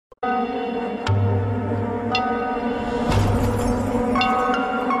We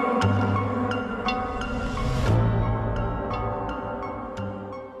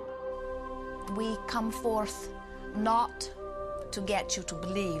come forth not to get you to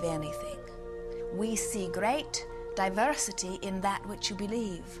believe anything. We see great diversity in that which you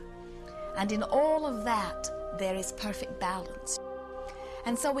believe. And in all of that, there is perfect balance.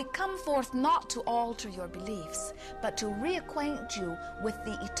 And so we come forth not to alter your beliefs, but to reacquaint you with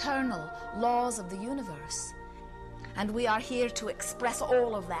the eternal laws of the universe. And we are here to express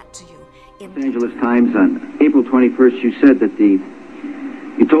all of that to you. In Los Angeles Times on April 21st, you said that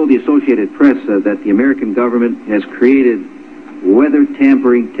you told the Associated Press that the American government has created weather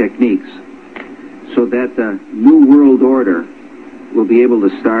tampering techniques so that the New World Order will be able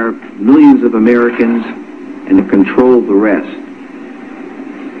to starve millions of Americans and to control the rest.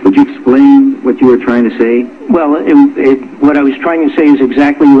 Would you explain what you were trying to say? Well, what I was trying to say is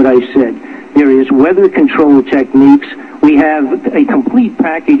exactly what I said. There is weather control techniques. We have a complete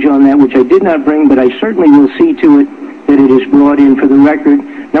package on that, which I did not bring, but I certainly will see to it that it is brought in for the record.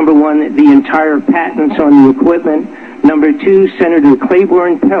 Number one, the entire patents on the equipment. Number two, Senator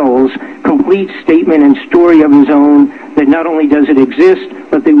Claiborne Pell's complete statement and story of his own that not only does it exist,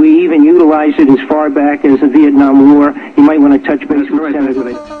 but that we even utilize it as far back as the Vietnam War. You might want to touch base with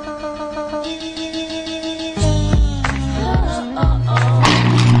Senator.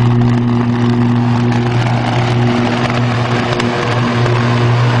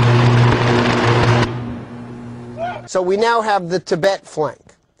 So we now have the Tibet flank.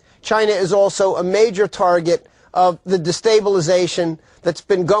 China is also a major target of the destabilization that's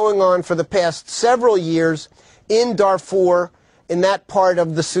been going on for the past several years in Darfur, in that part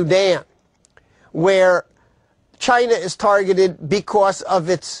of the Sudan, where China is targeted because of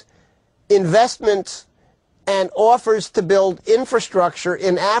its investments and offers to build infrastructure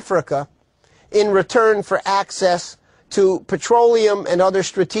in Africa in return for access to petroleum and other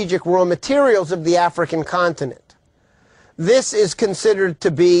strategic raw materials of the African continent. This is considered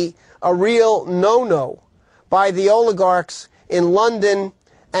to be a real no-no by the oligarchs in London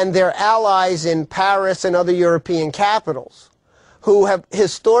and their allies in Paris and other European capitals, who have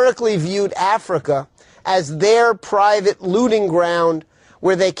historically viewed Africa as their private looting ground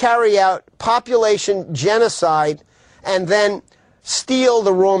where they carry out population genocide and then steal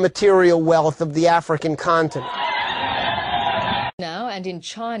the raw material wealth of the African continent. Now, and in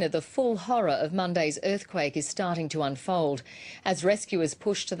China, the full horror of Monday's earthquake is starting to unfold. As rescuers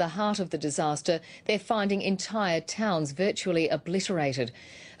push to the heart of the disaster, they're finding entire towns virtually obliterated.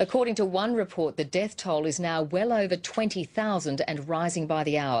 According to one report, the death toll is now well over 20,000 and rising by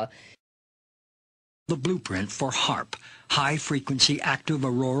the hour. The blueprint for HAARP, High Frequency Active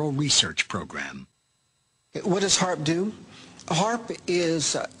Auroral Research Program. What does HAARP do? HAARP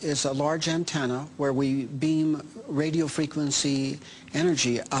is a large antenna where we beam radio frequency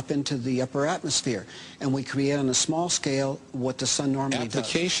energy up into the upper atmosphere, and we create on a small scale what the sun normally does.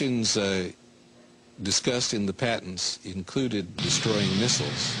 Applications discussed in the patents included destroying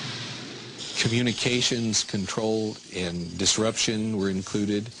missiles. Communications control and disruption were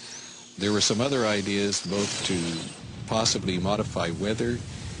included. There were some other ideas both to possibly modify weather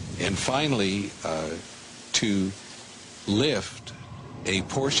and finally to lift a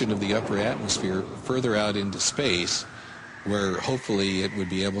portion of the upper atmosphere further out into space where hopefully it would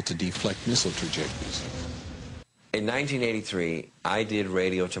be able to deflect missile trajectories. In 1983, I did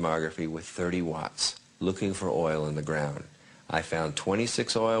radio tomography with 30 watts looking for oil in the ground. I found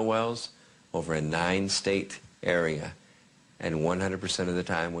 26 oil wells over a 9-state area, and 100% of the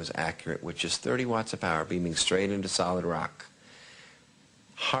time was accurate with just 30 watts of power beaming straight into solid rock.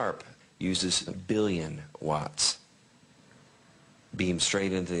 HAARP uses 1 billion watts beamed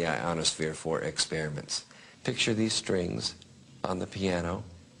straight into the ionosphere for experiments. Picture these strings on the piano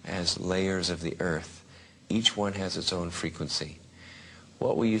as layers of the earth. Each one has its own frequency.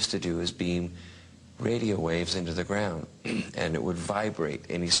 What we used to do is beam radio waves into the ground, and it would vibrate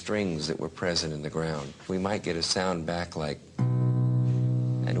any strings that were present in the ground. We might get a sound back like,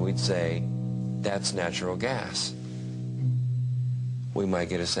 and we'd say, that's natural gas. We might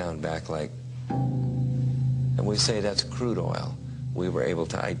get a sound back like, and we say that's crude oil. We were able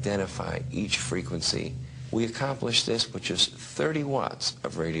to identify each frequency. We accomplished this with just 30 watts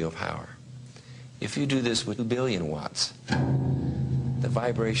of radio power. If you do this with 2 billion watts, the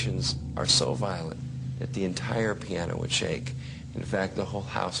vibrations are so violent that the entire piano would shake. In fact, the whole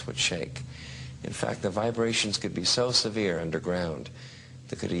house would shake. In fact, the vibrations could be so severe underground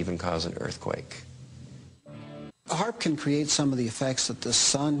that could even cause an earthquake. HAARP can create some of the effects that the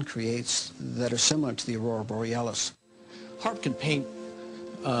sun creates that are similar to the aurora borealis. HAARP can paint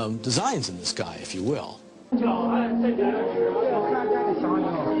designs in the sky, if you will.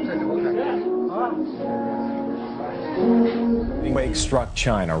 Quake struck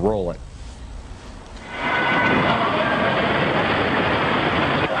China. Roll it.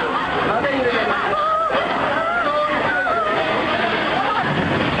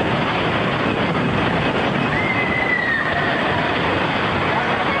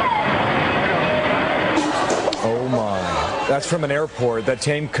 Oh my. That's from an airport. That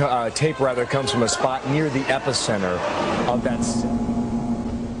tape comes from a spot near the epicenter of that.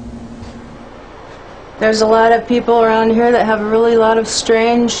 There's a lot of people around here that have a really lot of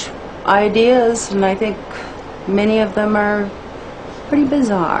strange ideas, and I think many of them are pretty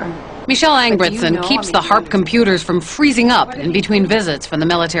bizarre. Michelle Angbritson keeps the HAARP computers from freezing up in between visits from the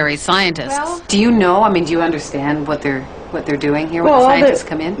military scientists. Well, do you know? I mean, do you understand what they're doing here when the scientists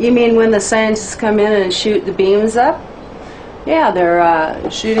come in? You mean when the scientists come in and shoot the beams up? Yeah,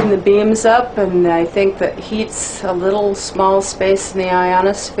 they're shooting the beams up, and I think that heats a little small space in the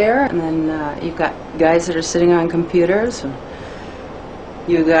ionosphere, and then you've got guys that are sitting on computers, and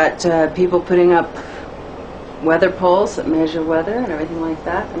you've got people putting up weather poles that measure weather and everything like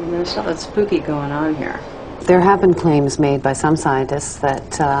that. I mean, there's something spooky going on here. There have been claims made by some scientists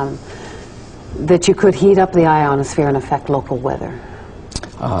that that you could heat up the ionosphere and affect local weather.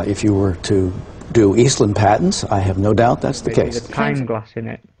 If you were to do Eastland patents, I have no doubt that's the case. There's a time glass in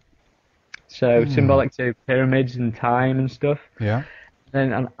it, so symbolic to pyramids and time and stuff. Yeah.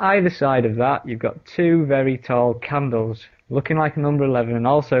 Then on either side of that, you've got two very tall candles, looking like a number 11, and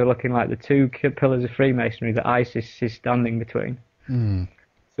also looking like the two pillars of Freemasonry that ISIS is standing between. So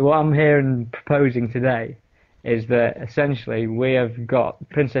what I'm here and proposing today is that essentially we have got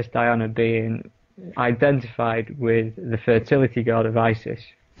Princess Diana being identified with the fertility god of ISIS.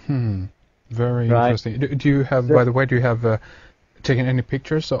 Very interesting. Do you have, by the way, do you have taken any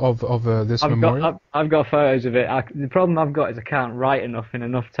pictures of this memorial? I've got photos of it. The problem I've got is I can't write enough in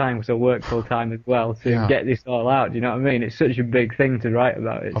enough time because I work full time as well to get this all out. Do you know what I mean? It's such a big thing to write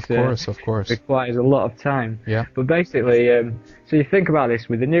about. Of course. It requires a lot of time. Yeah. But basically, so you think about this,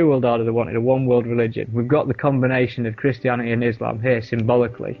 with the New World Order, they wanted a one world religion. We've got the combination of Christianity and Islam here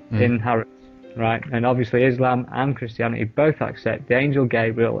symbolically in Harrods. Right, and obviously Islam and Christianity both accept the angel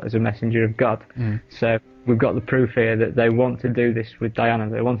Gabriel as a messenger of God. So we've got the proof here that they want to do this with Diana.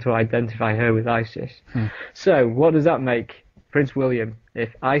 They want to identify her with ISIS. So what does that make Prince William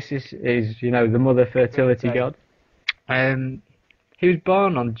if ISIS is, you know, the mother fertility god? He was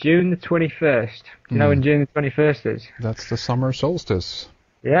born on June the 21st. You know when June the 21st is? That's the summer solstice.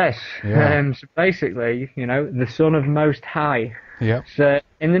 Yes. Yeah. So basically, you know, the son of Most High. Yeah. So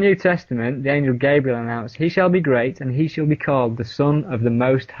in the New Testament, the angel Gabriel announced, "He shall be great, and he shall be called the Son of the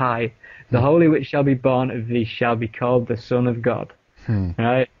Most High. The Holy which shall be born of thee shall be called the Son of God."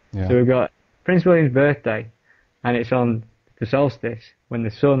 Right? Yeah. So we've got Prince William's birthday, and it's on the solstice when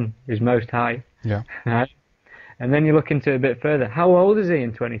the sun is most high. Yeah. Right? And then you look into it a bit further. How old is he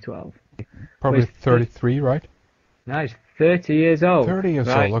in 2012? Probably 33, right? No, he's 30 years old. 30 years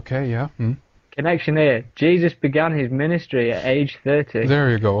old. Okay. Yeah. Connection here. Jesus began his ministry at age 30. There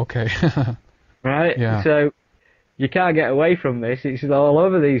you go. Okay. Right? Yeah. So you can't get away from this. It's all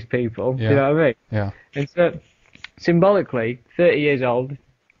over these people. Yeah. Do you know what I mean? Yeah. And so, symbolically, 30 years old,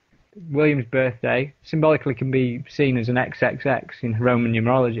 William's birthday, symbolically can be seen as an XXX in Roman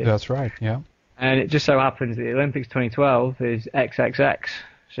numerology. That's right. Yeah. And it just so happens that the Olympics 2012 is XXX.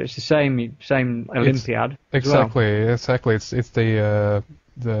 So it's the same Olympiad. Exactly. Exactly. It's the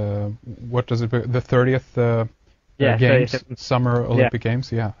what does it be? The 30th games, 30th. Summer Olympic Games.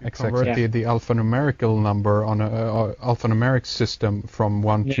 Yeah, exactly. Convert the alphanumerical number on a alphanumeric system from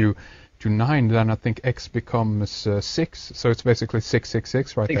 1 to 9. Then I think X becomes 6. So it's basically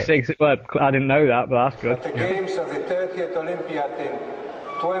 666 right there. 666. Well, I didn't know that, but that's good. The games of the 30th Olympiad in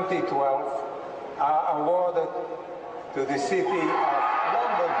 2012 are awarded to the city of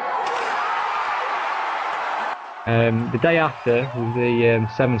London. The day after was the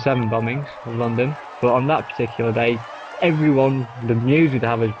 7/7 bombings of London, but on that particular day, everyone, the news would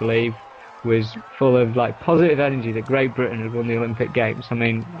have us believe, was full of like positive energy that Great Britain had won the Olympic Games. I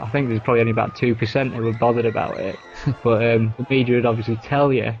mean, I think there's probably only about 2% who were bothered about it, but the media would obviously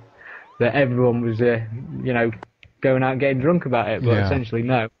tell you that everyone was, you know, going out and getting drunk about it, but essentially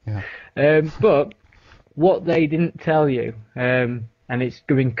no. Yeah. But what they didn't tell you, and it's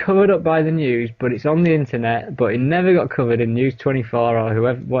been covered up by the news, but it's on the internet, but it never got covered in News 24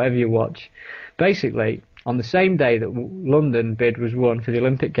 or whatever you watch. Basically, on the same day that London bid was won for the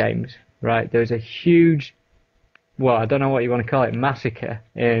Olympic Games, right, there was a huge, well, I don't know what you want to call it, massacre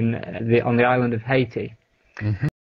on the island of Haiti.